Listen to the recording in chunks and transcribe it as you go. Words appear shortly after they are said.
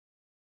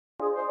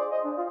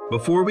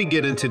Before we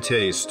get into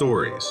today's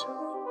stories,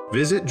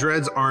 visit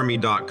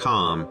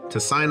dreadsarmy.com to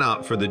sign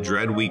up for the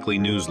Dread Weekly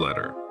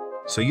newsletter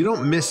so you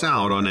don't miss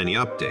out on any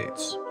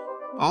updates.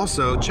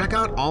 Also, check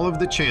out all of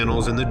the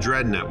channels in the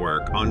Dread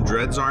Network on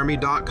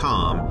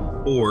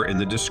dreadsarmy.com or in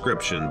the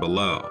description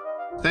below.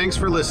 Thanks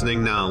for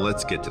listening. Now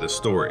let's get to the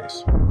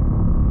stories.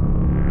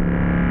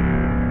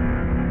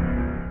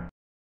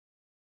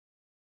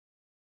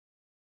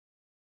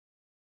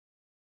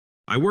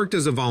 I worked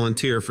as a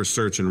volunteer for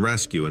search and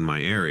rescue in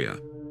my area.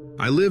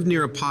 I lived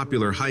near a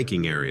popular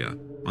hiking area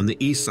on the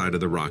east side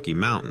of the Rocky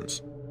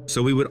Mountains,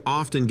 so we would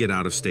often get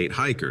out-of-state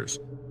hikers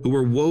who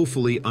were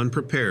woefully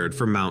unprepared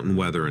for mountain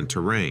weather and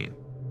terrain.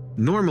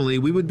 Normally,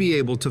 we would be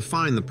able to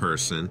find the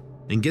person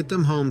and get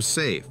them home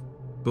safe,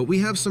 but we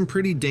have some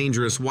pretty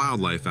dangerous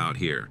wildlife out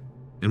here,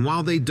 and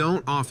while they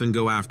don't often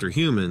go after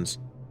humans,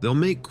 they'll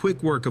make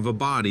quick work of a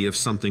body if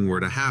something were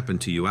to happen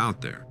to you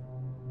out there.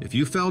 If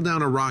you fell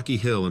down a rocky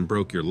hill and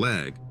broke your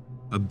leg,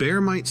 a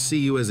bear might see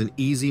you as an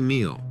easy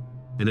meal,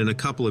 and in a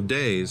couple of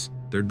days,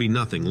 there'd be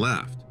nothing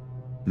left.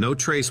 No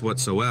trace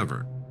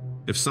whatsoever.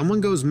 If someone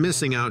goes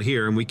missing out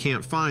here and we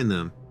can't find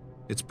them,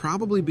 it's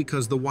probably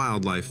because the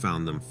wildlife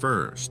found them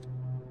first.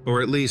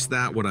 Or at least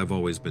that's what I've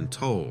always been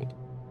told.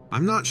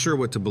 I'm not sure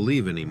what to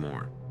believe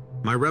anymore.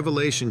 My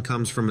revelation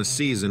comes from a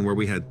season where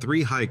we had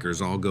 3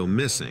 hikers all go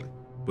missing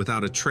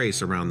without a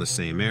trace around the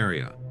same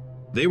area.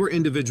 They were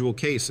individual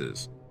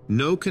cases,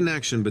 no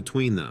connection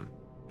between them,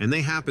 and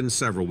they happened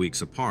several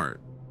weeks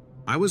apart.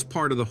 I was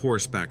part of the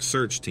horseback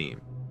search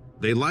team.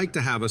 They liked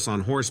to have us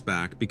on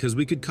horseback because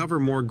we could cover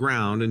more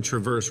ground and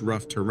traverse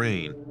rough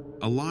terrain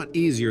a lot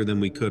easier than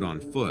we could on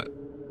foot.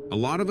 A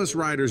lot of us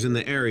riders in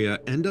the area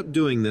end up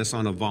doing this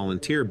on a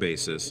volunteer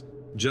basis,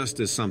 just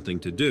as something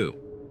to do.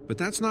 But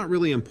that's not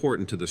really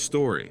important to the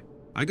story.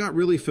 I got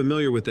really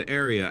familiar with the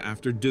area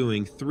after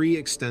doing 3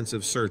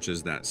 extensive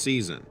searches that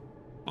season.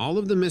 All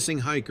of the missing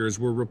hikers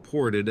were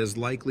reported as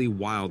likely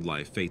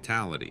wildlife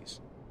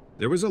fatalities.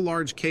 There was a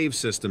large cave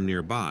system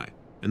nearby,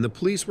 and the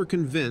police were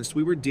convinced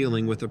we were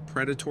dealing with a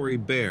predatory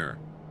bear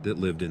that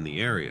lived in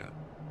the area,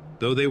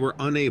 though they were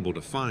unable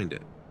to find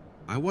it.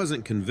 I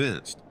wasn't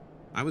convinced.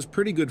 I was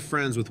pretty good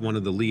friends with one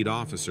of the lead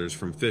officers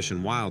from Fish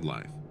and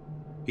Wildlife.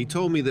 He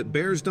told me that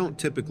bears don't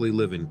typically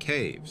live in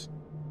caves.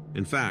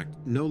 In fact,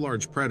 no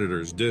large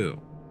predators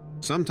do.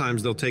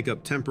 Sometimes they'll take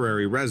up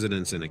temporary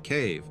residence in a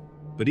cave,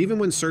 but even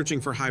when searching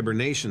for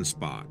hibernation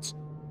spots,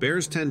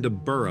 bears tend to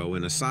burrow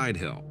in a side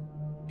hill.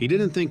 He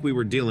didn't think we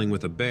were dealing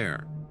with a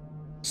bear.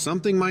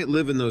 Something might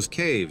live in those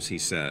caves, he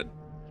said,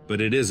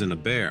 but it isn't a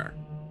bear.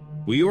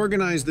 We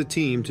organized the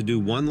team to do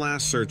one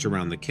last search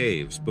around the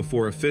caves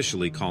before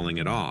officially calling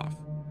it off.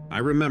 I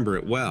remember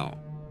it well.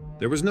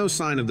 There was no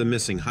sign of the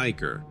missing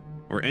hiker,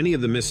 or any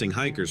of the missing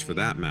hikers for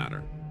that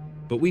matter.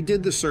 But we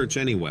did the search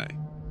anyway.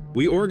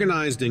 We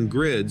organized in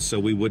grids so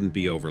we wouldn't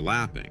be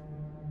overlapping.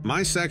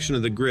 My section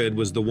of the grid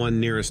was the one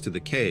nearest to the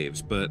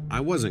caves, but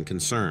I wasn't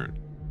concerned.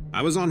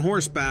 I was on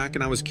horseback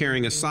and I was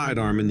carrying a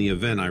sidearm in the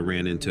event I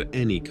ran into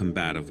any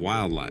combative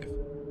wildlife.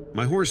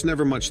 My horse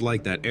never much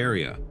liked that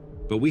area,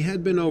 but we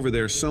had been over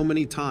there so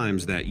many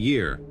times that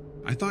year,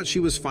 I thought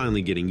she was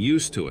finally getting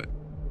used to it.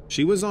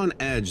 She was on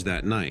edge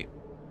that night.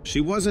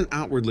 She wasn't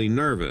outwardly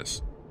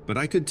nervous, but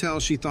I could tell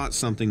she thought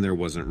something there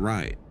wasn't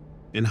right.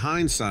 In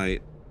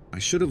hindsight, I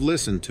should have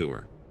listened to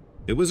her.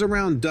 It was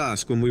around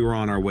dusk when we were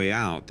on our way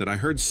out that I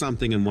heard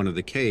something in one of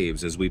the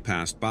caves as we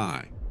passed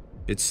by.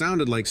 It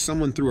sounded like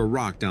someone threw a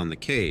rock down the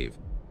cave,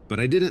 but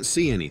I didn't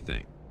see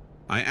anything.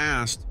 I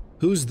asked,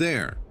 "Who's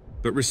there?"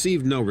 but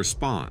received no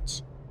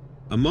response.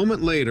 A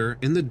moment later,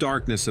 in the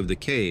darkness of the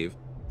cave,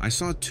 I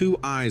saw 2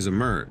 eyes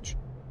emerge.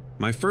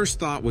 My first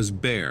thought was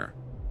bear,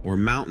 or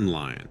mountain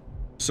lion,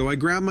 so I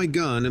grabbed my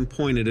gun and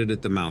pointed it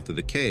at the mouth of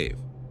the cave.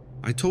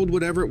 I told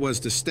whatever it was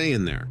to stay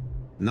in there,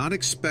 not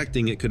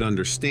expecting it could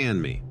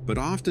understand me, but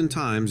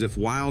oftentimes if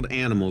wild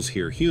animals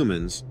hear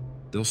humans,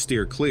 they'll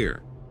steer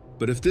clear.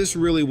 But if this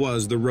really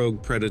was the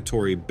rogue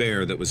predatory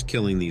bear that was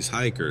killing these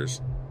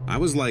hikers, I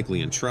was likely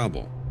in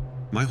trouble.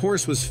 My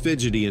horse was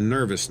fidgety and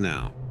nervous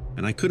now,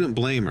 and I couldn't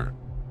blame her.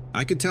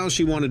 I could tell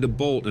she wanted to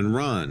bolt and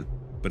run,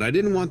 but I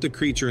didn't want the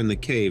creature in the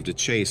cave to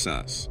chase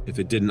us if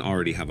it didn't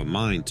already have a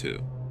mind to.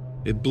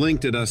 It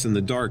blinked at us in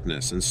the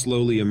darkness and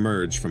slowly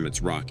emerged from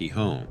its rocky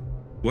home.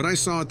 What I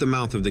saw at the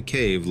mouth of the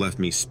cave left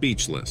me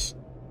speechless.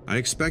 I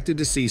expected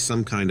to see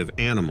some kind of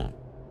animal,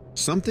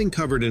 something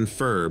covered in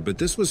fur, but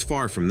this was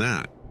far from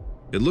that.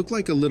 It looked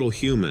like a little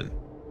human,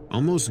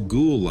 almost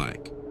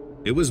ghoul-like.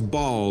 It was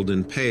bald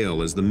and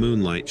pale as the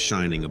moonlight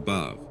shining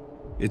above.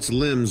 Its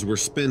limbs were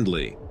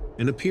spindly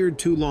and appeared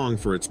too long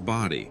for its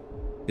body.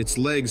 Its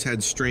legs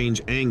had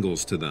strange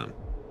angles to them,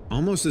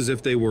 almost as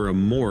if they were a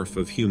morph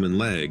of human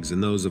legs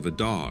and those of a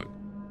dog.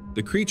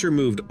 The creature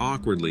moved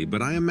awkwardly,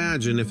 but I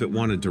imagine if it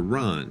wanted to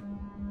run,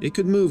 it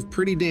could move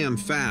pretty damn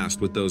fast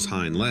with those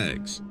hind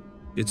legs.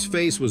 Its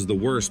face was the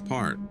worst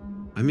part.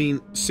 I mean,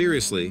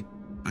 seriously,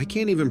 I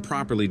can't even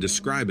properly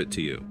describe it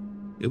to you.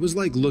 It was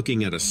like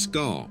looking at a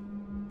skull.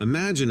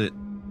 Imagine it,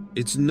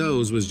 its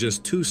nose was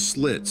just 2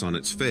 slits on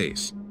its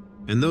face.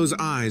 And those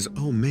eyes,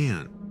 oh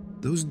man,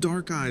 Those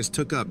dark eyes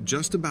took up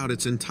just about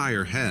its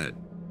entire head.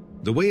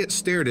 The way it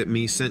stared at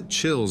me sent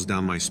chills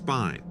down my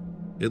spine.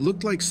 It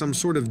looked like some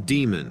sort of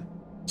demon,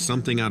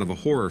 something out of a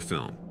horror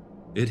film.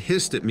 It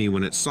hissed at me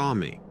when it saw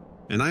me,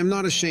 and I'm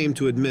not ashamed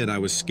to admit I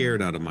was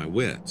scared out of my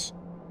wits.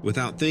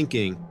 Without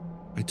thinking,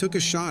 I took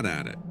a shot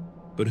at it,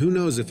 but who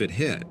knows if it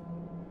hit.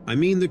 I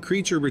mean, the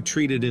creature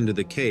retreated into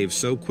the cave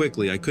so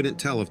quickly I couldn't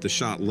tell if the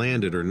shot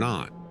landed or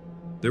not.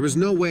 There was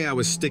no way I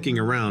was sticking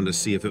around to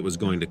see if it was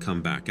going to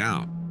come back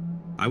out.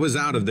 I was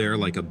out of there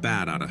like a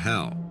bat out of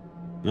hell.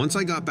 Once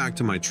I got back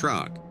to my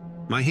truck,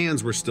 my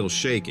hands were still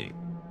shaking,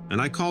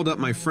 and I called up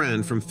my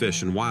friend from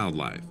Fish and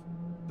Wildlife.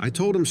 I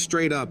told him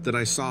straight up that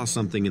I saw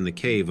something in the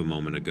cave a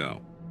moment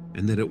ago,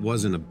 and that it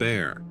wasn't a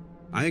bear.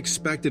 I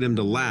expected him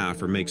to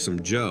laugh or make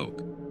some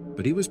joke,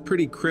 but he was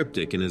pretty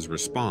cryptic in his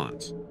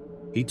response.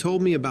 He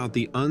told me about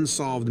the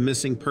unsolved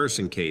missing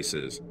person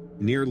cases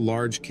near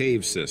large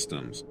cave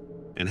systems,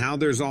 and how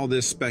there's all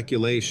this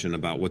speculation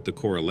about what the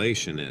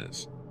correlation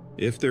is,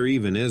 if there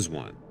even is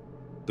one.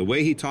 The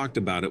way he talked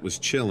about it was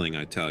chilling,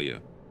 I tell you.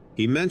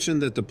 He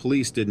mentioned that the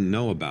police didn't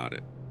know about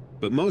it,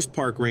 but most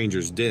park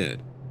rangers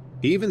did.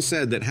 He even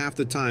said that half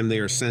the time they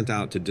are sent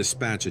out to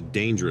dispatch a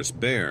dangerous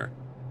bear,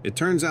 it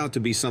turns out to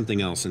be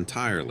something else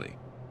entirely.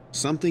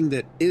 Something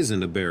that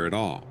isn't a bear at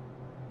all.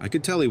 I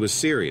could tell he was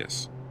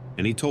serious,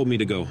 and he told me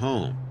to go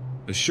home,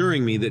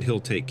 assuring me that he'll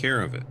take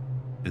care of it.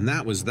 And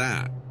that was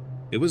that.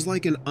 It was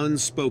like an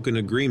unspoken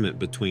agreement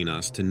between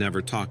us to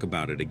never talk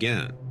about it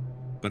again.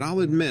 But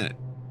I'll admit,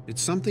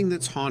 it's something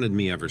that's haunted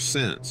me ever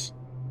since.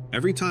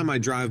 Every time I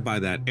drive by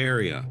that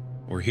area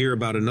or hear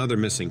about another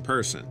missing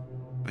person,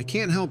 I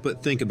can't help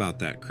but think about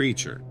that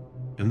creature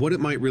and what it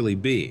might really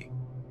be.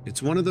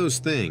 It's one of those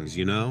things,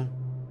 you know?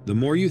 The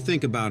more you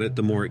think about it,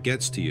 the more it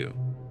gets to you.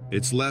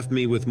 It's left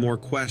me with more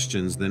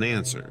questions than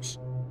answers.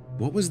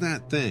 What was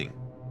that thing?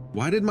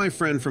 Why did my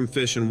friend from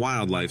Fish and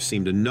Wildlife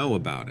seem to know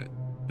about it?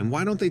 And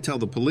why don't they tell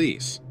the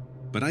police?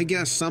 But I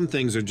guess some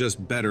things are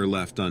just better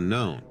left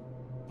unknown.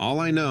 All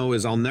I know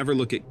is I'll never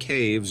look at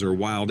caves or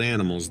wild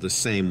animals the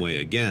same way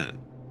again.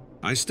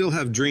 I still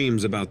have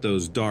dreams about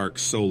those dark,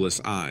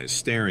 soulless eyes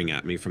staring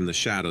at me from the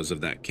shadows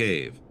of that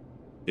cave.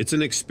 It's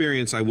an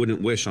experience I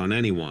wouldn't wish on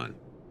anyone,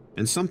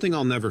 and something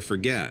I'll never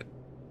forget.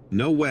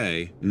 No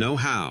way, no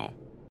how.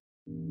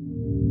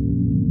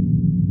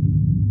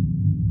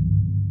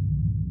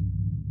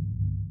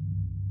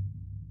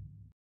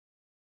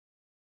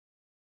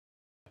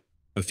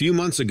 A few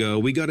months ago,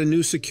 we got a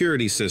new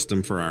security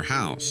system for our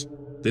house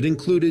that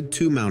included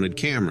 2 mounted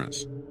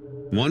cameras.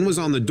 One was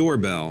on the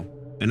doorbell,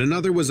 and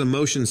another was a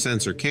motion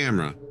sensor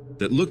camera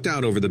that looked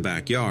out over the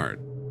backyard.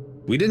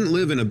 We didn't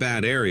live in a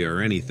bad area or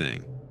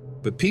anything,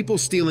 but people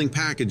stealing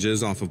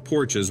packages off of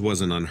porches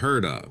wasn't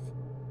unheard of.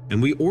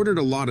 And we ordered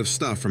a lot of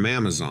stuff from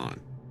Amazon.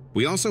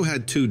 We also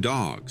had 2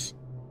 dogs,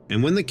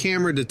 and when the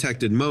camera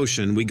detected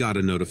motion, we got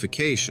a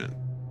notification.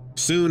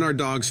 Soon our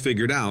dogs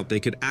figured out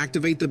they could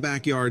activate the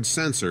backyard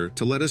sensor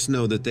to let us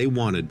know that they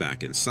wanted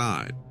back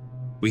inside.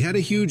 We had a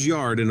huge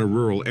yard in a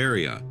rural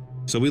area,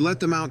 so we let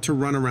them out to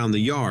run around the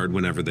yard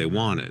whenever they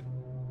wanted.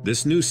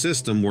 This new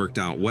system worked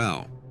out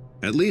well,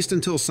 at least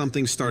until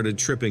something started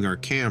tripping our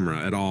camera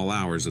at all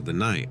hours of the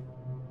night.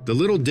 The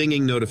little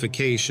dinging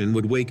notification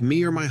would wake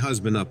me or my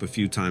husband up a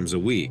few times a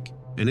week,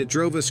 and it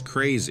drove us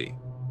crazy.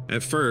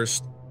 At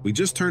first, we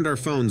just turned our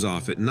phones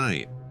off at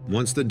night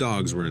once the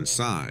dogs were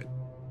inside.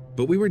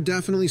 But we were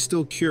definitely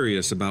still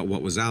curious about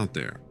what was out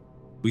there.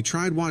 We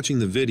tried watching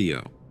the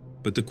video,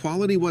 but the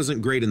quality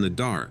wasn't great in the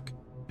dark,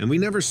 and we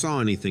never saw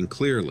anything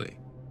clearly.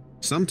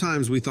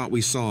 Sometimes we thought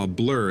we saw a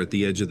blur at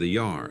the edge of the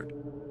yard,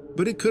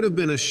 but it could have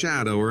been a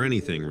shadow or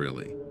anything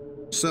really.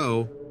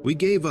 So, we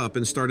gave up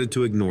and started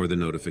to ignore the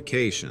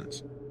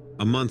notifications.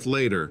 A month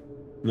later,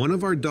 one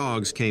of our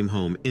dogs came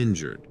home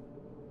injured.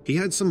 He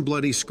had some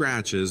bloody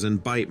scratches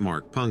and bite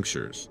mark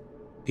punctures.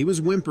 He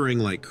was whimpering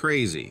like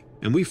crazy,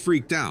 and we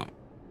freaked out.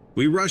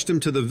 We rushed him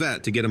to the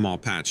vet to get him all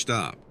patched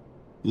up.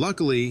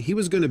 Luckily, he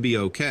was going to be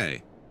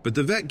okay, but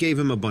the vet gave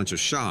him a bunch of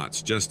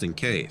shots just in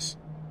case.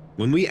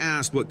 When we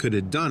asked what could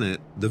have done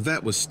it, the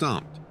vet was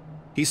stumped.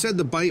 He said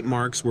the bite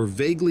marks were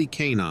vaguely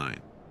canine,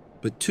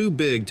 but too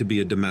big to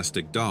be a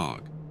domestic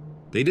dog.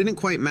 They didn't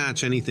quite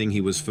match anything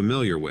he was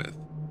familiar with.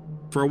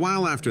 For a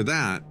while after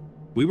that,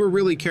 we were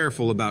really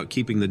careful about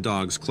keeping the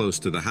dogs close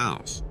to the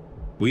house.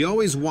 We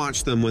always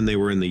watched them when they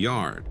were in the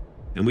yard,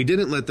 and we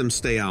didn't let them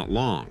stay out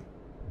long.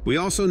 We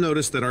also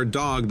noticed that our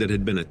dog that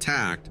had been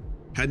attacked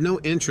had no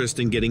interest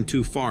in getting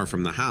too far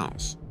from the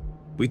house.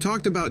 We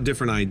talked about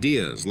different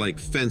ideas like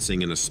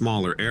fencing in a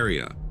smaller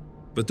area,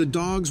 but the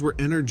dogs were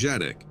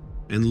energetic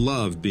and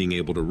loved being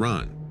able to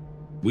run.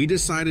 We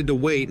decided to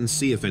wait and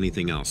see if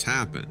anything else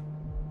happened.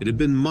 It had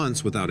been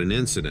months without an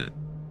incident,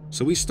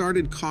 so we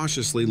started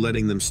cautiously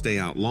letting them stay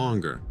out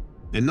longer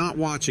and not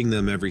watching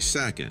them every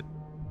second.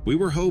 We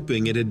were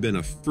hoping it had been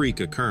a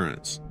freak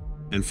occurrence,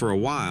 and for a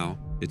while,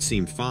 it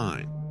seemed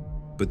fine.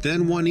 But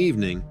then one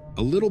evening,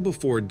 a little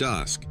before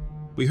dusk,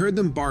 we heard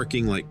them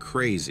barking like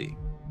crazy.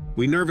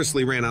 We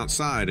nervously ran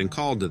outside and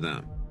called to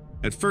them.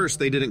 At first,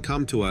 they didn't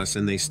come to us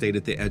and they stayed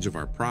at the edge of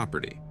our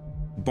property,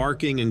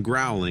 barking and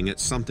growling at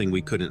something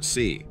we couldn't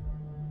see.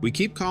 We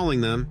keep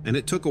calling them, and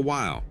it took a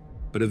while,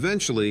 but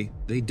eventually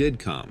they did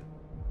come.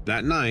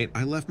 That night,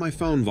 I left my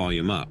phone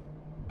volume up.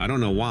 I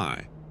don't know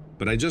why,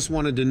 but I just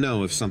wanted to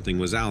know if something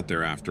was out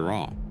there after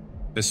all,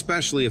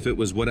 especially if it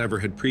was whatever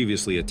had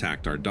previously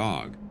attacked our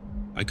dog.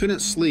 I couldn't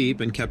sleep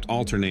and kept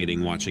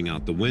alternating watching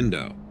out the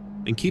window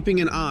and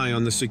keeping an eye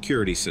on the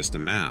security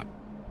system app.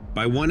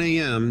 By 1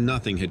 a.m.,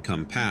 nothing had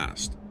come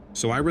past,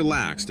 so I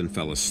relaxed and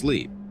fell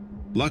asleep.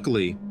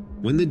 Luckily,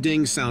 when the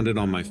ding sounded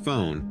on my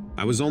phone,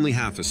 I was only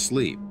half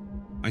asleep.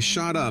 I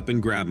shot up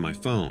and grabbed my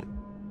phone.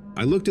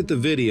 I looked at the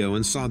video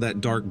and saw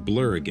that dark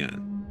blur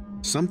again.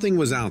 Something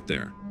was out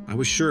there. I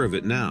was sure of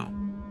it now.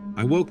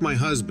 I woke my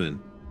husband,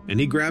 and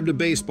he grabbed a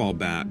baseball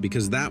bat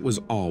because that was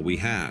all we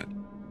had.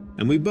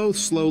 And we both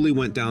slowly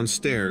went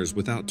downstairs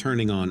without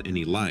turning on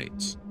any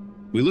lights.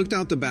 We looked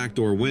out the back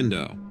door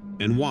window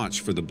and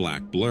watched for the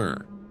black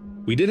blur.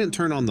 We didn't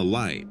turn on the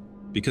light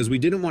because we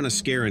didn't want to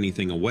scare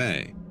anything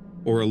away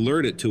or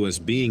alert it to us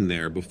being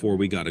there before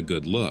we got a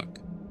good look.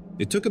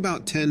 It took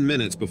about 10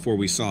 minutes before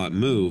we saw it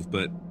move,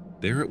 but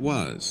there it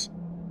was,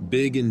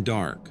 big and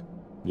dark,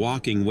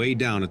 walking way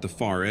down at the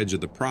far edge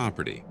of the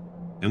property.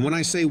 And when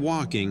I say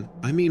walking,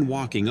 I mean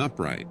walking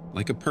upright,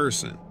 like a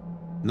person,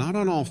 not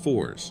on all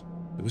fours.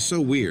 It was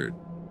so weird.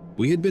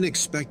 We had been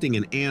expecting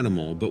an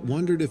animal, but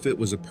wondered if it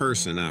was a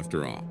person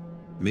after all.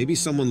 Maybe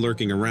someone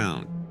lurking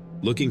around,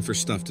 looking for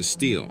stuff to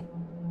steal.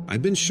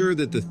 I'd been sure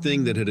that the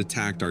thing that had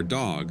attacked our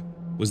dog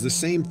was the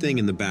same thing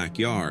in the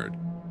backyard,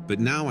 but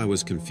now I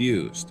was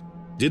confused.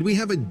 Did we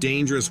have a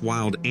dangerous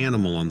wild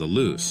animal on the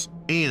loose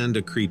and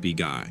a creepy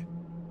guy?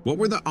 What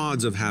were the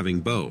odds of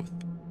having both?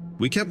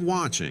 We kept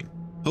watching,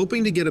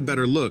 hoping to get a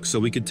better look so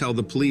we could tell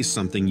the police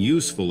something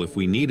useful if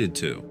we needed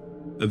to.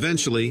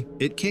 Eventually,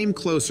 it came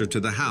closer to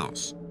the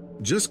house,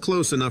 just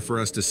close enough for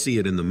us to see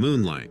it in the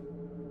moonlight.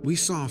 We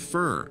saw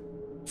fur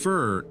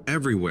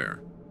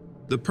everywhere.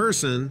 The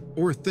person,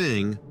 or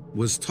thing,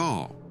 was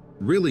tall,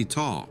 really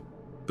tall,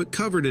 but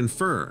covered in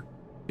fur.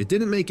 It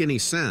didn't make any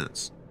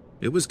sense.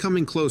 It was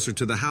coming closer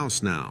to the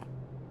house now.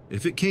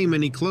 If it came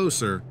any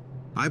closer,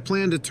 I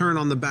planned to turn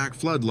on the back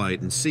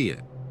floodlight and see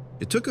it.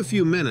 It took a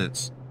few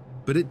minutes,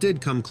 but it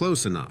did come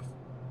close enough.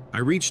 I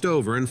reached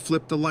over and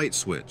flipped the light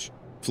switch,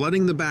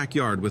 flooding the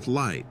backyard with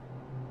light.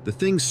 The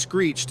thing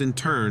screeched and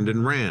turned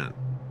and ran,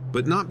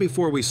 but not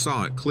before we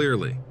saw it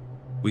clearly.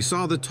 We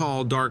saw the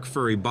tall, dark,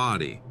 furry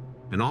body,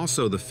 and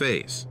also the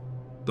face,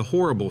 the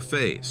horrible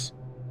face.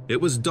 It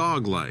was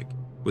dog-like,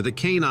 with a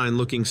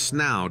canine-looking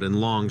snout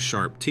and long,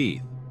 sharp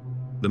teeth.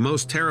 The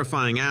most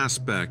terrifying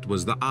aspect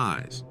was the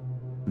eyes,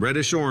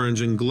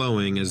 reddish-orange and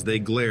glowing as they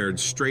glared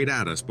straight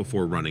at us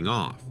before running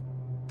off.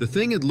 The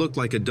thing had looked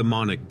like a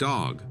demonic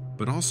dog,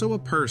 but also a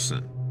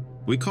person.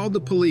 We called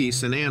the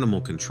police and animal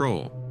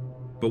control,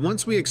 but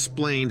once we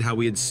explained how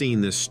we had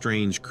seen this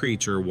strange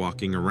creature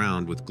walking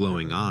around with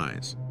glowing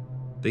eyes,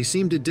 they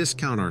seemed to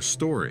discount our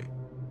story.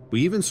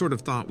 We even sort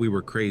of thought we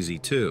were crazy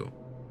too.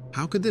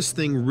 How could this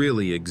thing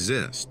really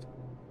exist?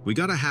 We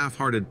got a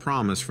half-hearted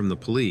promise from the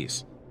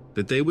police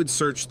that they would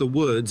search the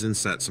woods and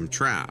set some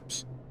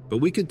traps, but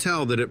we could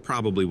tell that it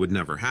probably would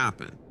never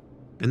happen,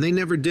 and they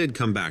never did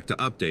come back to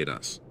update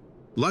us.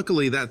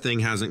 Luckily, that thing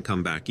hasn't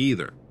come back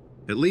either,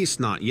 at least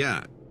not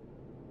yet.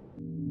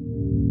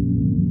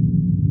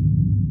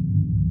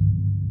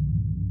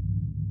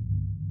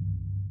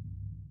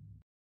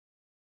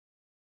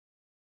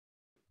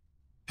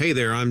 Hey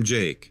there, I'm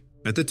Jake.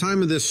 At the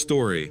time of this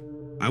story,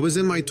 I was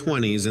in my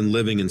 20s and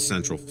living in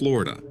Central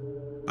Florida.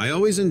 I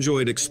always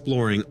enjoyed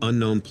exploring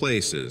unknown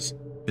places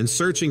and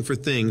searching for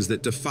things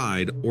that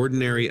defied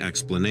ordinary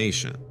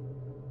explanation.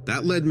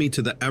 That led me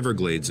to the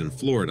Everglades in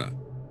Florida,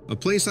 a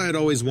place I had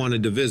always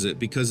wanted to visit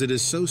because it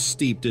is so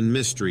steeped in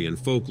mystery and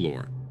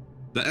folklore.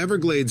 The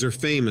Everglades are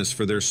famous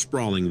for their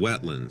sprawling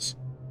wetlands,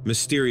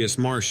 mysterious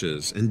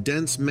marshes, and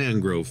dense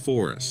mangrove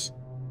forests.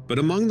 But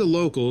among the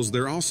locals,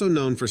 they're also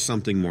known for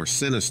something more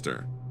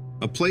sinister,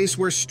 a place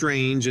where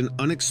strange and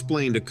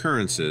unexplained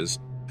occurrences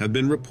have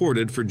been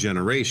reported for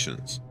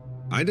generations.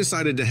 I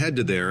decided to head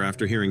to there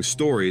after hearing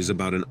stories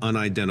about an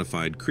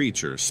unidentified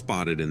creature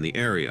spotted in the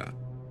area.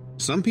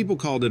 Some people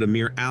called it a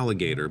mere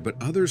alligator, but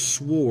others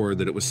swore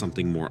that it was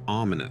something more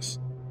ominous,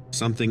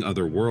 something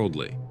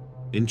otherworldly.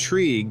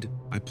 Intrigued,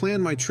 I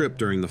planned my trip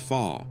during the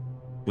fall,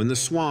 when the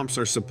swamps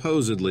are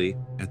supposedly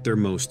at their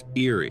most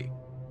eerie.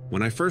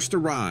 When I first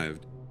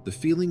arrived, the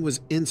feeling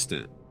was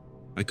instant.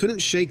 I couldn't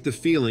shake the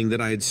feeling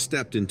that I had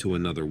stepped into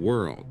another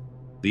world.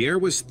 The air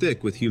was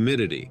thick with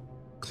humidity,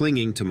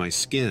 clinging to my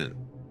skin.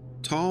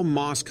 Tall,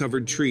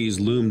 moss-covered trees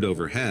loomed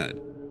overhead,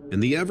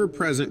 and the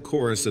ever-present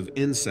chorus of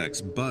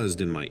insects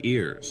buzzed in my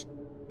ears.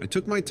 I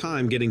took my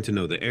time getting to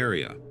know the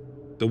area.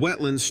 The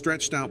wetlands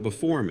stretched out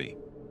before me,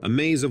 a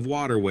maze of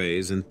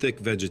waterways and thick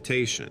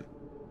vegetation.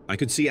 I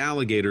could see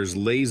alligators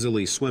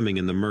lazily swimming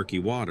in the murky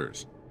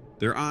waters,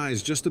 their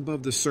eyes just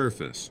above the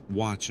surface,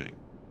 watching.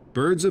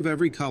 Birds of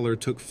every color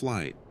took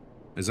flight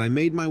as I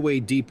made my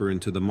way deeper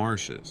into the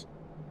marshes.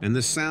 and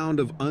the sound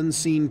of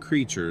unseen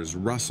creatures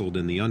rustled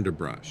in the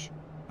underbrush.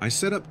 I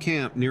set up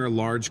camp near a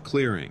large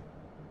clearing,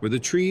 where the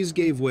trees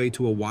gave way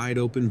to a wide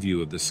open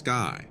view of the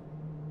sky.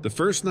 The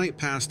first night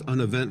passed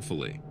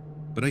uneventfully,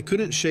 but I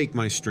couldn't shake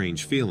my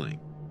strange feeling.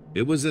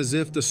 It was as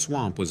if the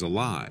swamp was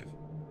alive.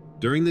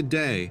 During the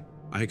day,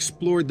 I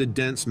explored the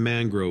dense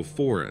mangrove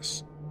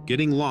forests,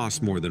 getting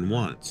lost more than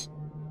once.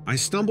 I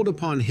stumbled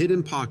upon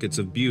hidden pockets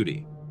of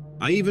beauty.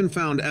 I even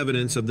found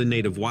evidence of the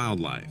native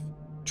wildlife,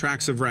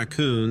 tracks of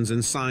raccoons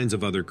and signs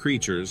of other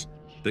creatures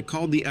that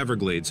called the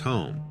Everglades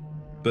home.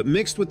 But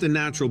mixed with the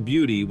natural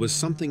beauty was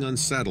something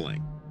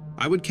unsettling.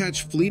 I would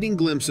catch fleeting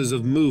glimpses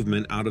of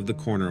movement out of the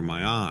corner of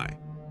my eye,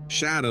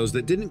 shadows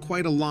that didn't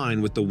quite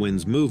align with the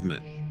wind's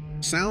movement,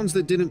 sounds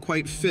that didn't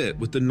quite fit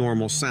with the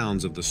normal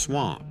sounds of the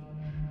swamp.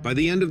 By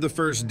the end of the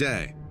first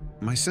day,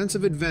 my sense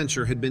of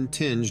adventure had been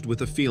tinged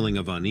with a feeling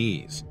of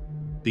unease.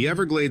 The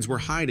Everglades were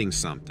hiding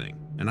something,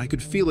 and I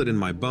could feel it in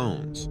my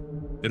bones.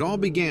 It all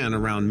began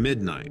around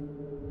midnight.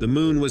 The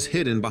moon was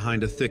hidden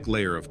behind a thick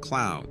layer of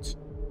clouds,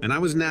 and I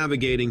was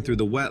navigating through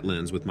the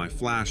wetlands with my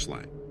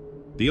flashlight.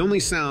 The only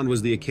sound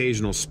was the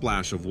occasional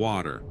splash of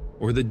water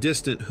or the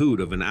distant hoot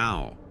of an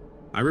owl.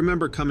 I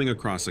remember coming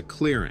across a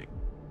clearing,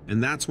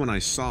 and that's when I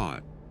saw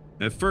it.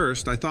 At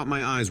first, I thought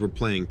my eyes were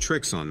playing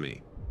tricks on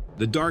me.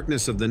 The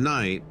darkness of the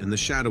night and the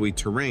shadowy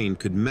terrain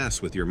could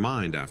mess with your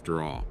mind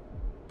after all.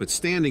 But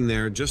standing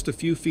there just a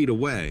few feet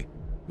away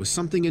was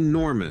something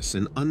enormous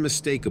and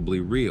unmistakably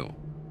real.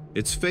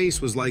 Its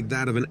face was like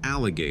that of an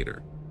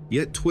alligator,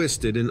 yet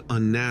twisted and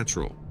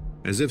unnatural,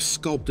 as if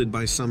sculpted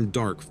by some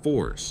dark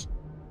force.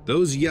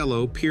 Those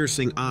yellow,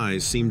 piercing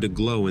eyes seemed to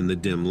glow in the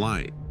dim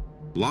light,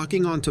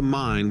 locking onto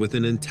mine with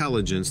an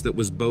intelligence that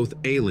was both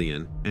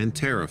alien and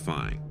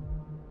terrifying.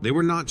 They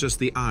were not just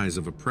the eyes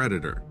of a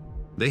predator.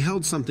 They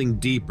held something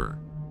deeper,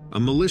 a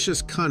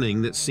malicious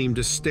cunning that seemed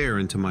to stare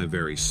into my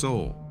very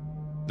soul.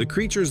 The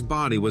creature's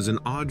body was an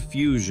odd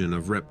fusion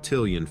of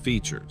reptilian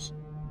features.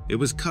 It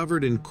was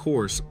covered in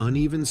coarse,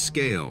 uneven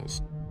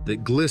scales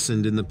that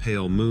glistened in the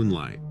pale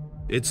moonlight.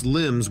 Its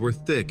limbs were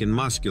thick and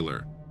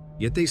muscular,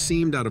 yet they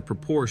seemed out of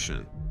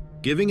proportion,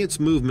 giving its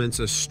movements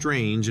a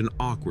strange and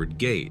awkward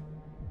gait.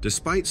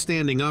 Despite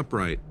standing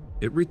upright,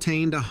 it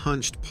retained a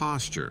hunched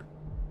posture,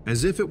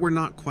 as if it were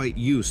not quite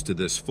used to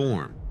this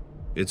form.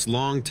 Its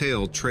long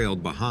tail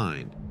trailed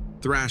behind,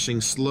 thrashing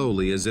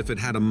slowly as if it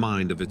had a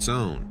mind of its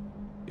own.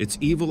 Its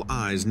evil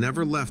eyes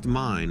never left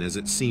mine as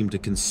it seemed to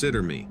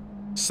consider me,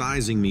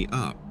 sizing me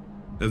up,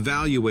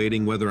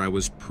 evaluating whether I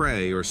was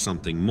prey or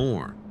something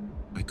more.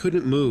 I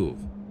couldn't move.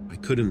 I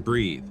couldn't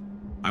breathe.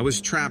 I was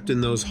trapped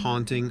in those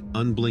haunting,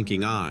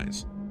 unblinking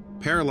eyes,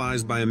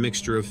 paralyzed by a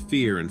mixture of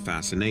fear and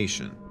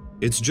fascination.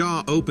 Its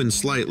jaw opened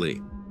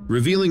slightly,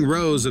 revealing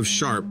rows of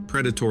sharp,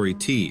 predatory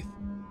teeth.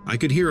 I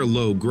could hear a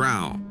low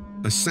growl,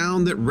 a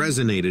sound that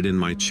resonated in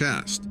my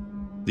chest.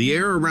 The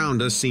air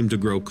around us seemed to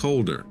grow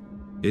colder.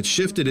 It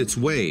shifted its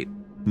weight,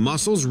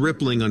 muscles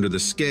rippling under the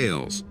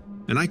scales,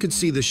 and I could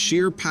see the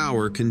sheer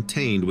power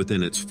contained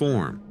within its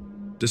form.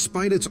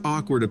 Despite its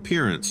awkward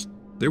appearance,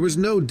 there was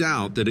no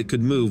doubt that it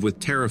could move with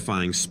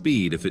terrifying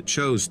speed if it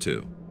chose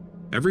to.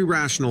 Every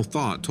rational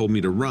thought told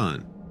me to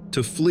run,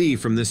 to flee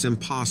from this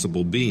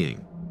impossible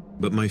being,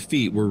 but my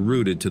feet were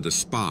rooted to the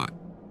spot.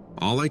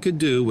 All I could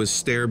do was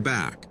stare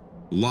back,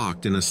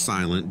 locked in a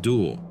silent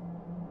duel.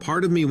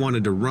 Part of me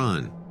wanted to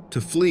run,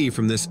 to flee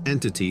from this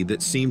entity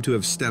that seemed to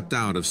have stepped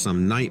out of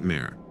some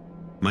nightmare.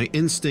 My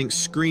instincts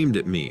screamed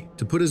at me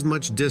to put as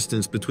much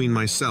distance between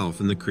myself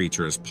and the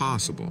creature as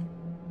possible.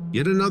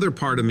 Yet another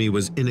part of me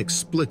was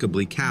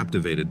inexplicably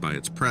captivated by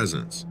its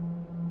presence.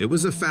 It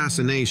was a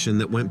fascination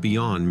that went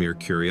beyond mere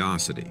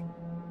curiosity.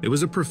 It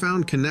was a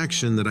profound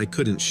connection that I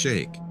couldn't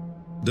shake.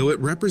 Though it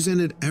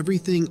represented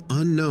everything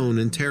unknown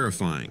and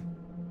terrifying,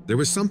 there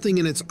was something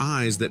in its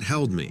eyes that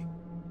held me.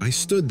 I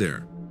stood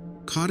there,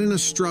 caught in a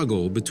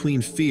struggle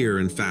between fear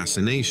and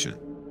fascination.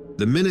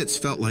 The minutes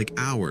felt like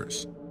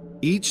hours,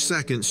 each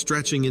second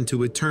stretching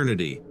into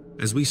eternity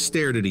as we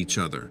stared at each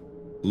other,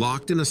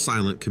 locked in a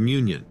silent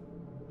communion.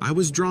 I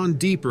was drawn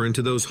deeper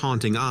into those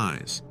haunting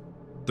eyes,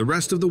 the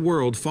rest of the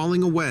world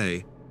falling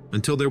away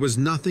until there was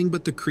nothing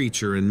but the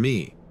creature and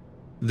me.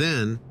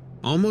 Then,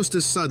 almost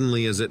as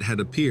suddenly as it had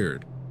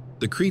appeared,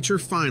 the creature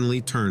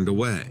finally turned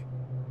away.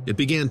 It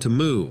began to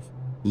move,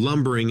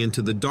 lumbering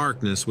into the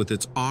darkness with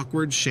its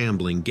awkward,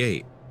 shambling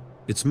gait.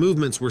 Its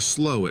movements were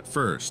slow at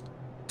first,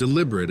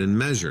 deliberate and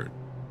measured,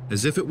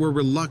 as if it were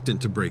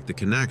reluctant to break the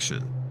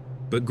connection.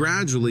 But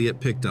gradually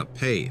it picked up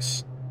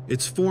pace,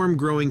 its form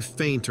growing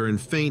fainter and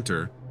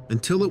fainter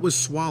until it was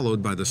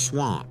swallowed by the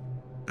swamp.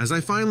 As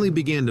I finally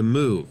began to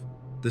move,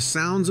 the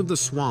sounds of the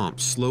swamp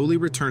slowly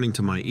returning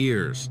to my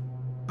ears,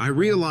 I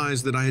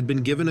realized that I had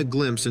been given a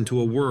glimpse into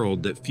a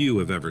world that few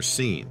have ever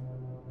seen.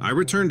 I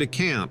returned to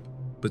camp,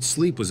 but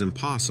sleep was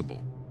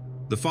impossible.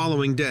 The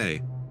following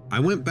day, I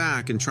went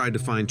back and tried to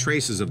find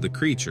traces of the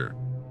creature,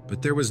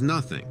 but there was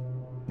nothing.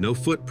 No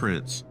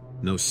footprints,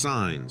 no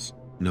signs,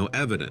 no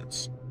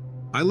evidence.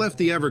 I left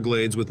the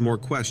Everglades with more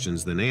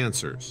questions than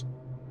answers.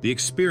 The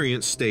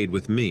experience stayed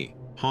with me,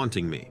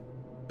 haunting me,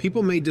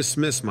 People may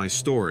dismiss my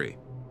story,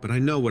 but I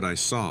know what I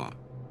saw.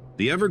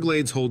 The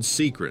Everglades hold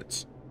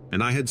secrets,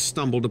 and I had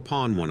stumbled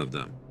upon one of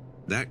them.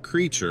 That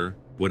creature,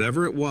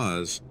 whatever it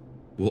was,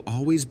 will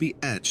always be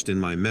etched in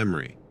my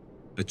memory,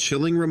 a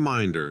chilling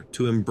reminder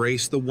to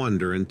embrace the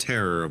wonder and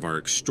terror of our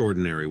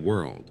extraordinary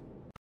world.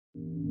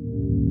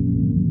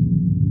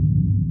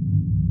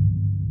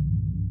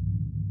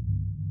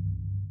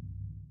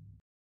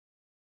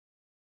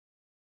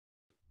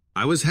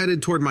 I was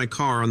headed toward my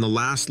car on the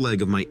last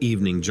leg of my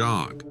evening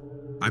jog.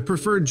 I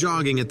preferred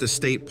jogging at the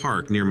state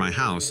park near my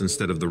house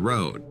instead of the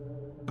road.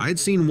 I had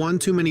seen one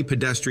too many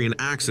pedestrian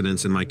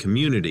accidents in my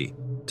community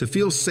to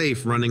feel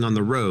safe running on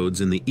the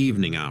roads in the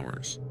evening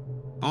hours.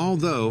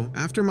 Although,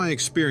 after my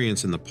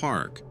experience in the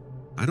park,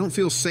 I don't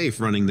feel safe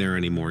running there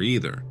anymore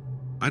either.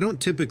 I don't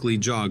typically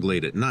jog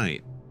late at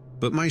night,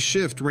 but my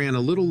shift ran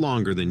a little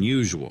longer than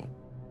usual.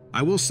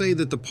 I will say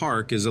that the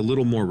park is a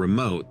little more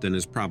remote than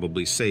is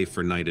probably safe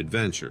for night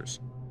adventures.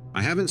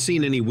 I haven't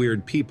seen any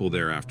weird people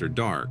there after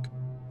dark,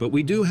 but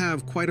we do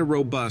have quite a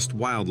robust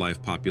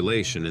wildlife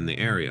population in the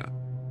area.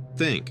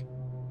 Think: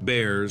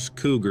 bears,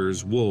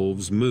 cougars,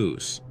 wolves,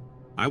 moose.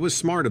 I was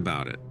smart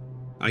about it.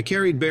 I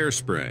carried bear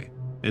spray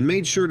and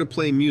made sure to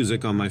play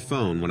music on my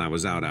phone when I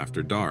was out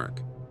after dark.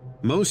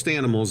 Most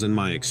animals, in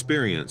my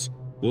experience,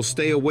 will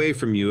stay away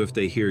from you if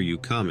they hear you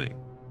coming.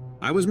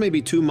 I was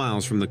maybe 2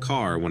 miles from the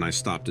car when I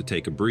stopped to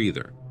take a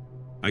breather.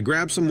 I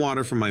grabbed some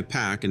water from my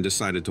pack and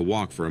decided to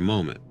walk for a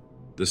moment.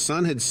 The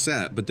sun had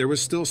set, but there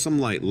was still some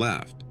light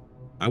left.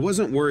 I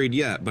wasn't worried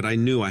yet, but I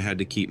knew I had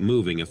to keep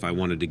moving if I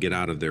wanted to get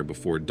out of there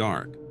before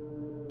dark.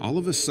 All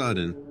of a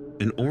sudden,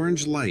 an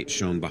orange light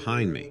shone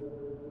behind me.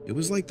 It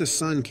was like the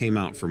sun came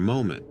out for a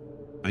moment.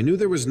 I knew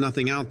there was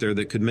nothing out there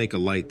that could make a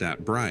light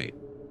that bright.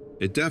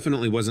 It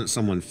definitely wasn't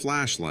someone's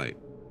flashlight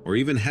or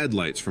even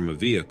headlights from a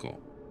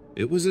vehicle.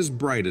 It was as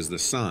bright as the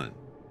sun.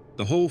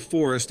 The whole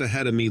forest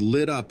ahead of me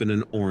lit up in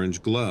an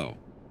orange glow.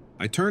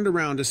 I turned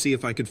around to see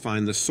if I could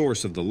find the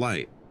source of the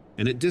light,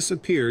 and it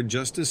disappeared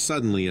just as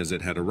suddenly as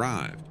it had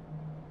arrived.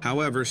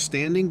 However,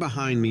 standing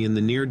behind me in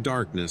the near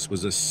darkness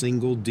was a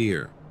single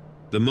deer.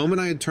 The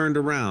moment I had turned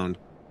around,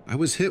 I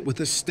was hit with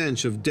a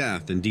stench of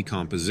death and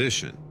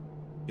decomposition.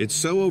 It's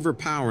so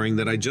overpowering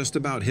that I just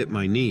about hit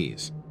my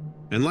knees.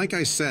 And like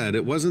I said,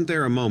 it wasn't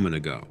there a moment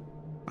ago.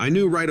 I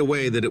knew right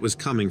away that it was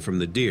coming from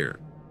the deer.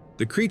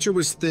 The creature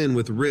was thin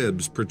with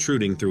ribs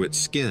protruding through its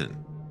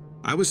skin.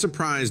 I was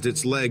surprised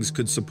its legs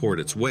could support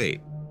its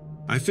weight.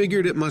 I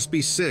figured it must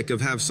be sick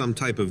of have some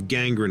type of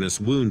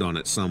gangrenous wound on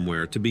it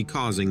somewhere to be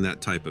causing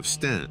that type of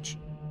stench.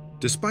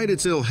 Despite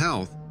its ill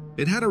health,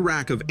 it had a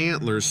rack of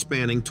antlers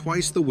spanning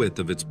twice the width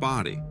of its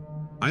body.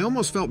 I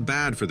almost felt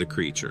bad for the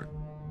creature,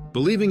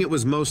 believing it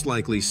was most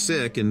likely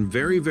sick and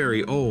very,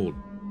 very old,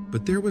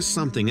 but there was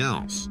something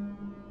else.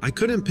 I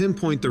couldn't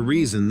pinpoint the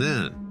reason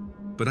then,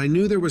 but I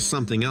knew there was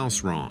something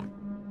else wrong.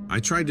 I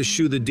tried to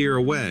shoo the deer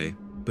away,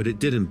 but it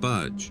didn't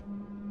budge.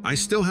 I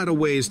still had a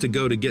ways to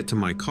go to get to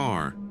my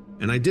car,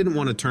 and I didn't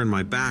want to turn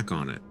my back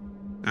on it.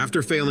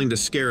 After failing to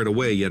scare it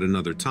away yet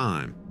another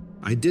time,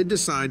 I did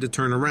decide to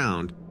turn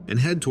around and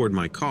head toward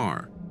my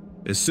car.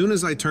 As soon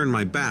as I turned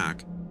my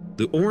back,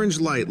 the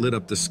orange light lit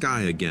up the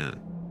sky again.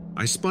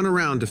 I spun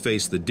around to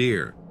face the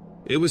deer.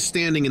 It was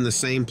standing in the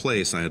same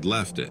place I had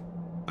left it.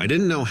 I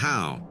didn't know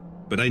how,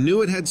 but I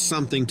knew it had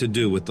something to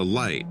do with the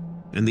light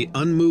and the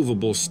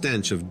unmovable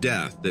stench of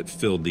death that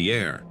filled the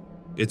air.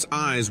 Its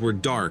eyes were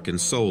dark and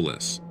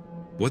soulless.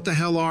 "What the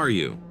hell are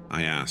you?"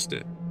 I asked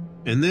it.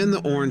 And then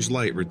the orange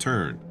light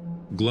returned,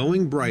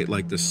 glowing bright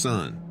like the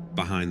sun,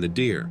 behind the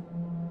deer.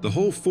 The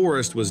whole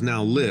forest was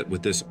now lit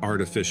with this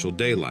artificial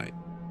daylight.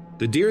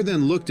 The deer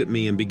then looked at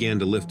me and began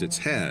to lift its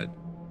head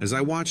as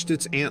I watched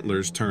its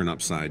antlers turn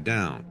upside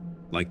down,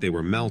 like they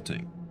were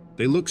melting.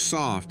 They looked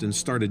soft and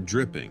started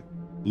dripping,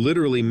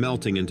 literally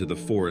melting into the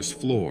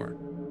forest floor.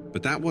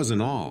 But that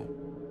wasn't all.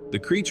 The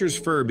creature's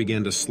fur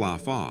began to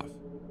slough off,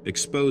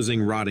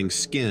 exposing rotting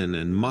skin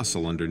and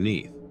muscle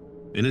underneath,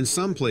 and in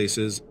some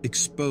places,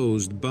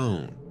 exposed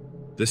bone.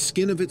 The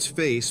skin of its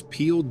face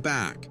peeled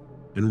back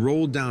and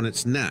rolled down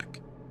its neck,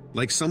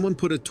 like someone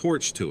put a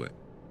torch to it.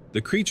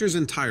 The creature's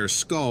entire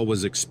skull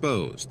was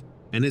exposed,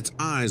 and its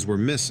eyes were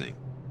missing.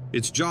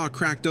 Its jaw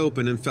cracked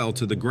open and fell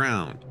to the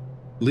ground,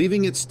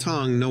 leaving its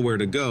tongue nowhere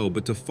to go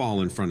but to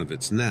fall in front of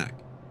its neck.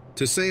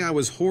 To say I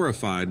was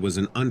horrified was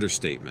an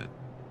understatement.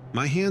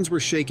 My hands were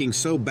shaking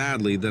so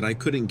badly that I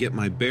couldn't get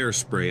my bear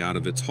spray out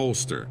of its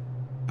holster.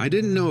 I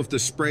didn't know if the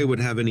spray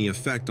would have any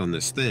effect on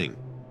this thing,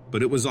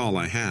 but it was all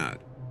I had.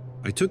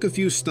 I took a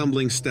few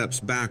stumbling steps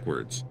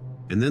backwards,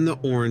 and then the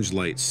orange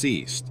light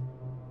ceased.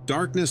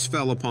 Darkness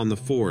fell upon the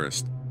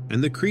forest,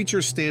 and the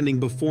creature standing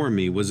before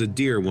me was a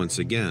deer once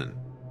again.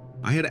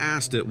 I had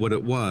asked it what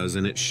it was,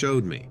 and it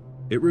showed me.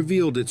 It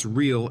revealed its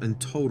real and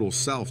total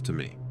self to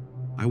me.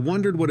 I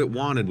wondered what it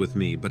wanted with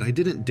me, but I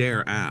didn't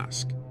dare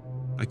ask.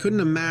 I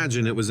couldn't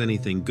imagine it was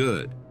anything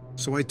good,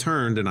 so I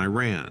turned and I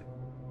ran.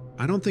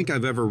 I don't think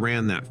I've ever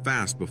ran that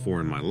fast before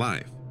in my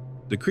life.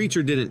 The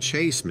creature didn't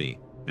chase me,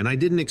 and I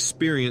didn't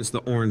experience the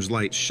orange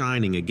light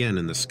shining again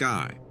in the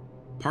sky.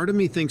 Part of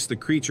me thinks the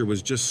creature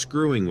was just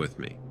screwing with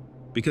me,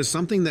 because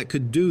something that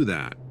could do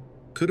that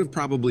could have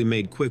probably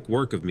made quick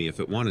work of me if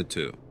it wanted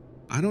to.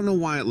 I don't know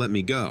why it let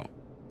me go,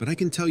 but I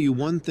can tell you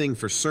one thing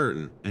for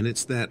certain, and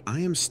it's that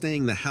I am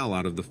staying the hell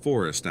out of the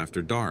forest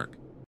after dark.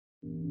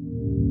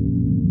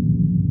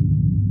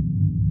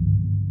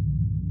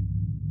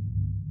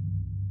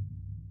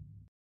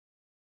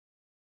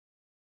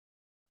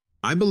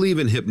 I believe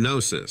in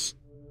hypnosis.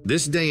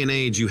 This day and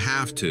age you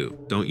have to,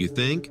 don't you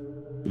think?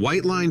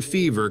 White line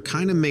fever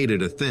kind of made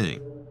it a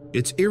thing.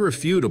 It's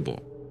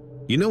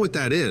irrefutable. You know what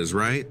that is,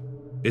 right?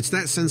 It's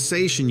that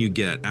sensation you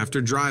get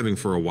after driving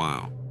for a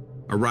while,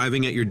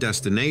 arriving at your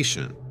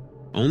destination,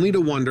 only to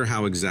wonder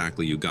how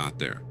exactly you got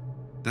there.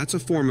 That's a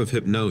form of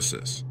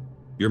hypnosis.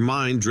 Your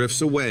mind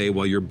drifts away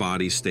while your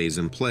body stays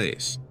in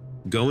place,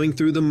 going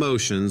through the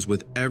motions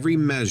with every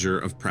measure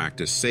of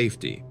practice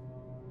safety.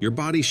 Your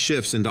body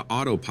shifts into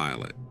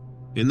autopilot.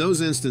 In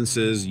those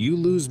instances, you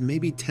lose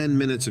maybe 10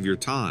 minutes of your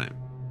time.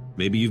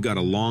 Maybe you've got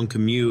a long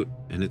commute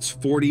and it's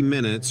 40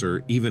 minutes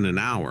or even an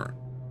hour.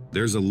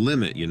 There's a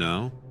limit, you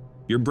know?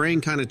 Your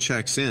brain kind of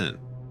checks in.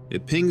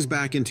 It pings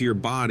back into your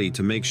body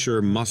to make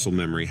sure muscle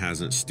memory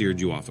hasn't steered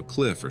you off a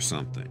cliff or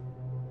something.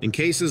 In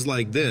cases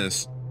like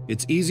this,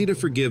 it's easy to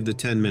forgive the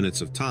 10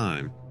 minutes of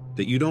time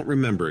that you don't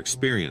remember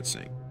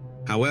experiencing.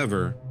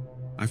 However,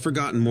 I've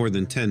forgotten more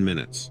than 10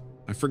 minutes.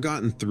 I've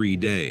forgotten 3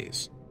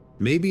 days.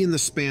 Maybe in the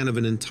span of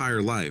an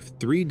entire life,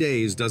 3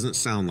 days doesn't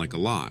sound like a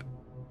lot,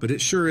 but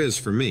it sure is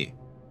for me.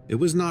 It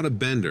was not a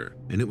bender,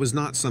 and it was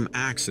not some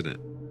accident.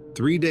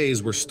 3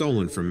 days were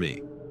stolen from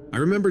me. I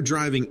remember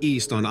driving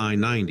east on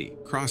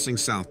I-90, crossing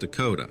South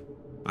Dakota.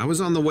 I was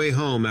on the way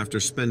home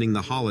after spending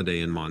the holiday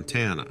in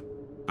Montana.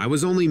 I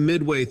was only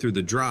midway through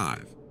the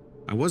drive.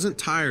 I wasn't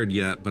tired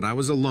yet, but I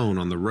was alone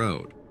on the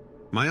road.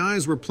 My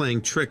eyes were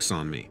playing tricks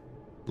on me,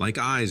 like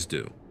eyes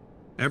do.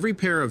 Every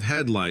pair of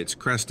headlights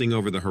cresting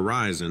over the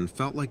horizon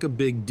felt like a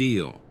big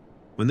deal.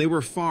 When they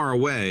were far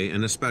away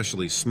and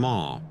especially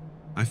small,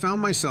 I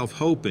found myself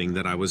hoping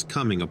that I was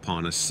coming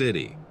upon a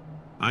city.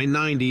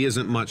 I-90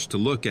 isn't much to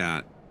look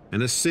at,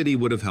 and a city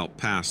would have helped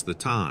pass the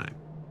time.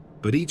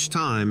 But each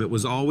time it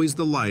was always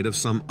the light of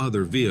some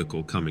other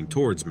vehicle coming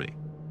towards me.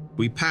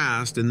 We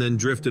passed and then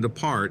drifted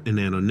apart in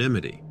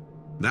anonymity.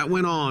 That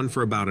went on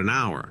for about an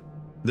hour.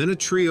 Then a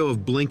trio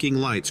of blinking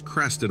lights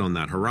crested on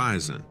that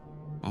horizon,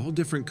 all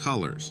different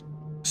colors,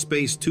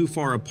 spaced too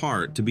far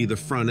apart to be the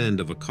front end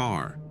of a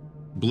car,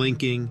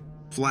 blinking,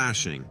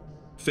 flashing,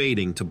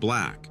 fading to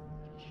black.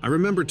 I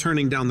remember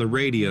turning down the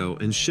radio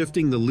and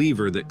shifting the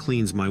lever that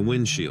cleans my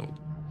windshield.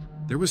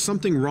 There was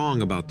something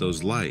wrong about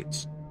those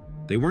lights.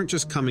 They weren't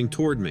just coming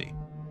toward me.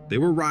 They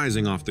were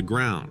rising off the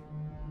ground.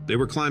 They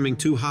were climbing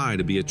too high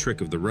to be a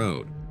trick of the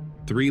road.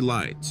 3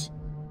 lights,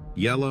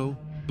 yellow,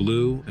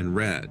 blue, and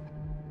red.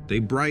 They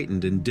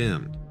brightened and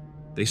dimmed.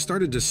 They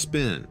started to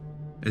spin,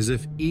 as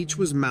if each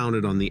was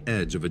mounted on the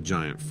edge of a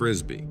giant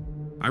frisbee.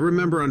 I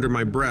remember under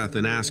my breath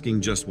and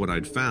asking just what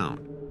I'd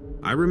found.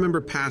 I remember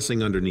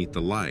passing underneath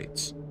the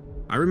lights.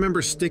 I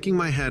remember sticking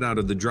my head out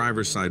of the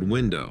driver's side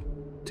window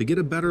to get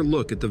a better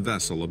look at the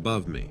vessel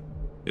above me.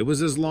 It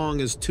was as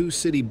long as 2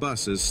 city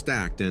buses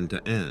stacked end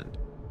to end.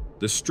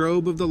 The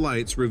strobe of the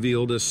lights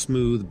revealed a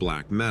smooth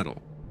black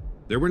metal.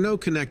 There were no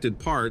connected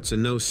parts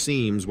and no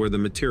seams where the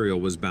material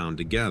was bound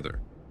together.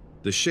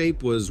 The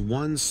shape was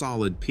one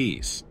solid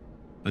piece.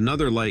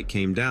 Another light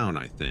came down,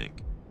 I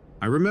think.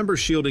 I remember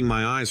shielding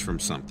my eyes from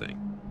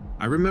something.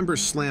 I remember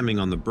slamming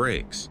on the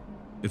brakes.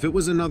 If it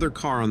was another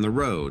car on the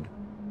road,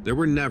 there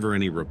were never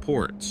any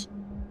reports.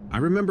 I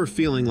remember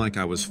feeling like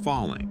I was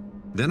falling.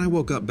 Then I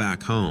woke up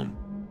back home.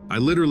 I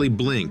literally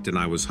blinked and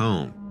I was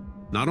home.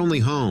 Not only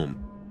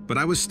home, but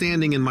I was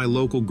standing in my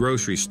local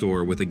grocery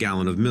store with a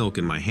gallon of milk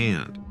in my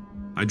hand.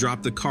 I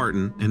dropped the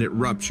carton and it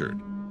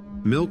ruptured.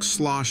 Milk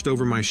sloshed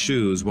over my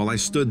shoes while I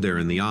stood there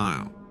in the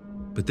aisle.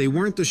 But they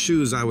weren't the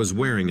shoes I was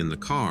wearing in the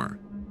car.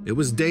 It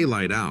was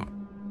daylight out.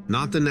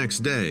 Not the next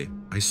day,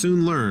 I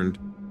soon learned,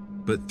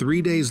 but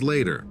 3 days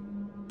later.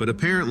 But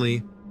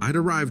apparently, I'd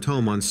arrived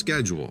home on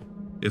schedule,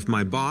 if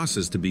my boss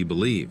is to be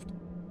believed.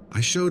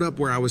 I showed up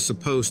where I was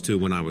supposed to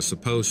when I was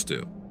supposed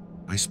to.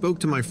 I spoke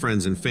to my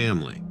friends and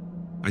family.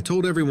 I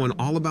told everyone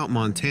all about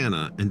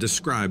Montana and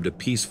described a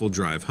peaceful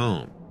drive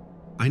home.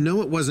 I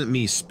know it wasn't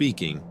me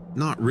speaking,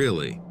 not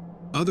really.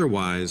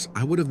 Otherwise,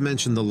 I would have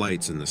mentioned the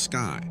lights in the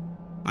sky.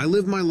 I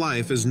lived my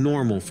life as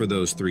normal for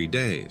those 3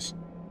 days,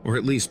 or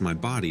at least my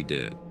body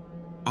did.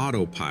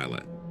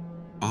 Autopilot.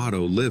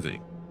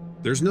 Auto-living.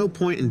 There's no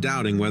point in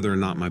doubting whether or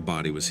not my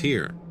body was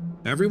here.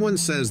 Everyone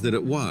says that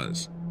it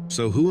was,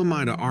 so who am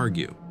I to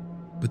argue?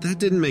 But that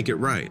didn't make it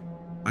right.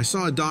 I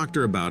saw a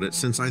doctor about it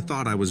since I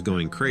thought I was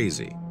going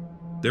crazy.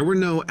 There were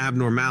no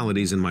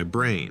abnormalities in my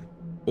brain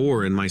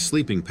or in my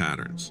sleeping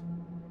patterns.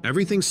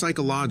 Everything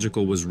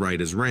psychological was right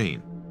as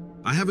rain.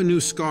 I have a new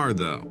scar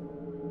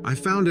though. I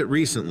found it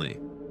recently.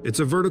 It's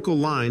a vertical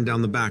line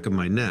down the back of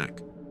my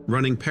neck,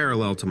 running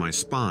parallel to my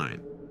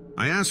spine.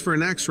 I asked for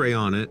an x-ray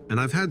on it and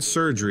I've had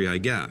surgery, I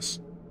guess.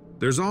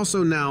 There's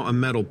also now a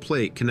metal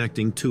plate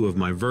connecting 2 of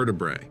my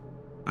vertebrae.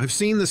 I've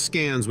seen the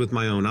scans with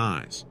my own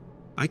eyes.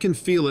 I can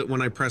feel it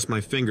when I press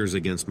my fingers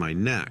against my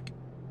neck,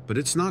 but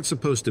it's not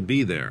supposed to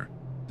be there.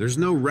 There's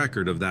no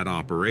record of that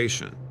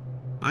operation.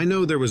 I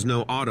know there was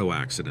no auto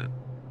accident.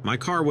 My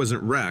car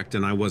wasn't wrecked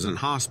and I wasn't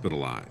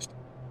hospitalized.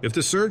 If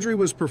the surgery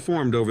was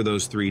performed over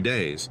those 3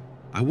 days,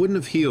 I wouldn't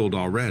have healed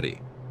already.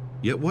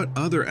 Yet what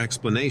other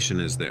explanation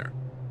is there?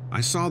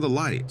 I saw the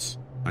lights,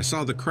 I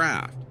saw the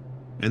craft,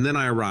 and then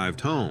I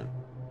arrived home.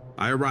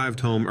 I arrived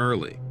home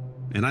early,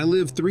 and I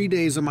lived 3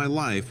 days of my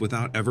life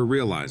without ever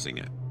realizing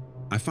it.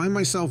 I find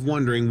myself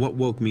wondering what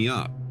woke me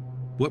up,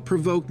 what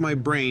provoked my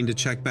brain to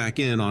check back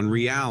in on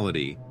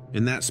reality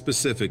in that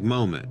specific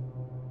moment.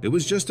 It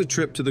was just a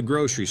trip to the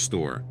grocery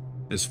store,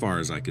 as far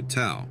as I could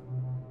tell.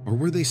 Or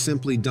were they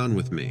simply done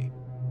with me?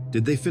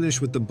 Did they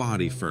finish with the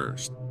body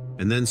first,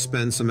 and then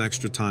spend some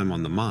extra time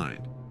on the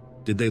mind?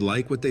 Did they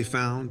like what they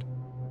found?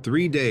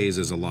 3 days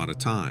is a lot of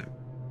time.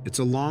 It's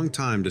a long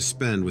time to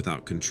spend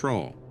without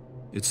control.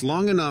 It's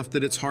long enough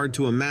that it's hard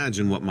to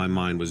imagine what my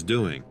mind was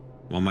doing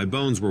while my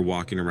bones were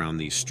walking around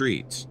these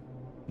streets.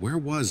 Where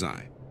was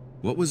I?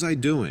 What was I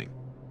doing?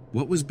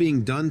 What was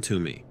being done to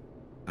me?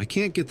 I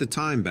can't get the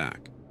time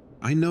back.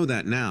 I know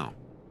that now.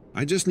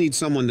 I just need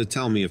someone to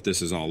tell me if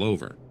this is all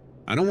over.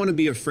 I don't want to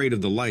be afraid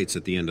of the lights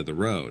at the end of the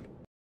road.